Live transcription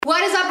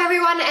What is up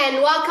everyone,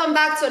 and welcome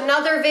back to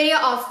another video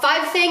of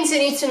 5 things you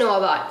need to know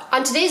about.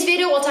 On today's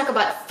video we'll talk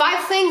about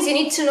 5 things you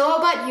need to know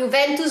about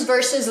Juventus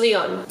versus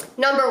Lyon.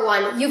 Number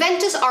 1,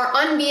 Juventus are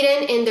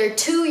unbeaten in their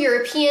 2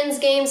 European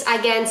games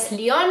against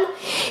Lyon.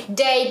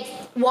 They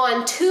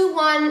won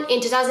 2-1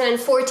 in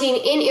 2014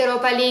 in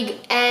Europa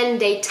League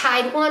and they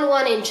tied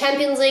 1-1 in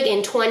Champions League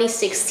in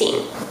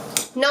 2016.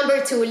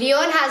 Number 2,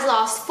 Lyon has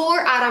lost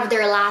 4 out of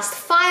their last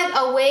 5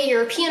 away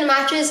European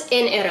matches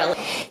in Italy.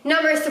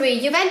 Number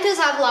 3, Juventus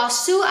have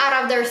lost 2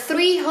 out of their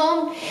 3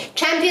 home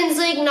Champions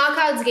League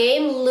knockouts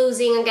game,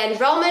 losing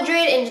against Real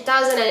Madrid in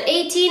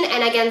 2018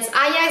 and against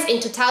Ajax in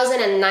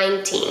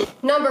 2019.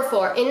 Number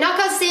 4, in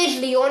knockout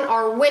stage, Lyon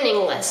are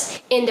winningless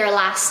in their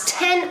last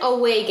 10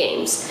 away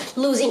games,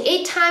 losing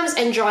 8 times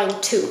and drawing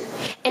 2.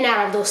 And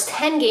out of those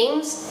 10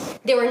 games,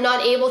 they were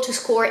not able to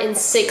score in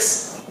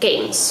 6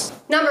 games.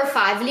 Number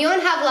 5, Lyon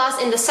have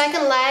lost in the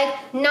second leg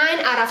 9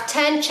 out of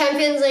 10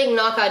 Champions League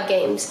knockout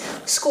games,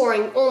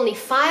 scoring only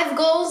 5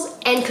 goals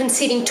and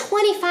conceding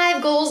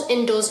 25 goals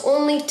in those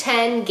only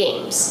 10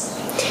 games.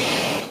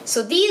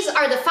 So these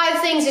are the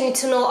 5 things you need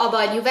to know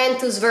about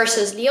Juventus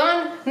versus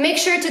Lyon. Make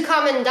sure to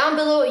comment down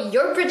below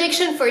your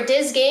prediction for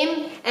this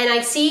game, and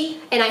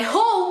I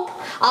hope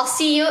I'll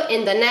see you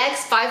in the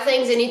next 5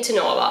 things you need to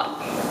know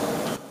about.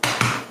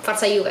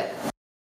 Forza Juve!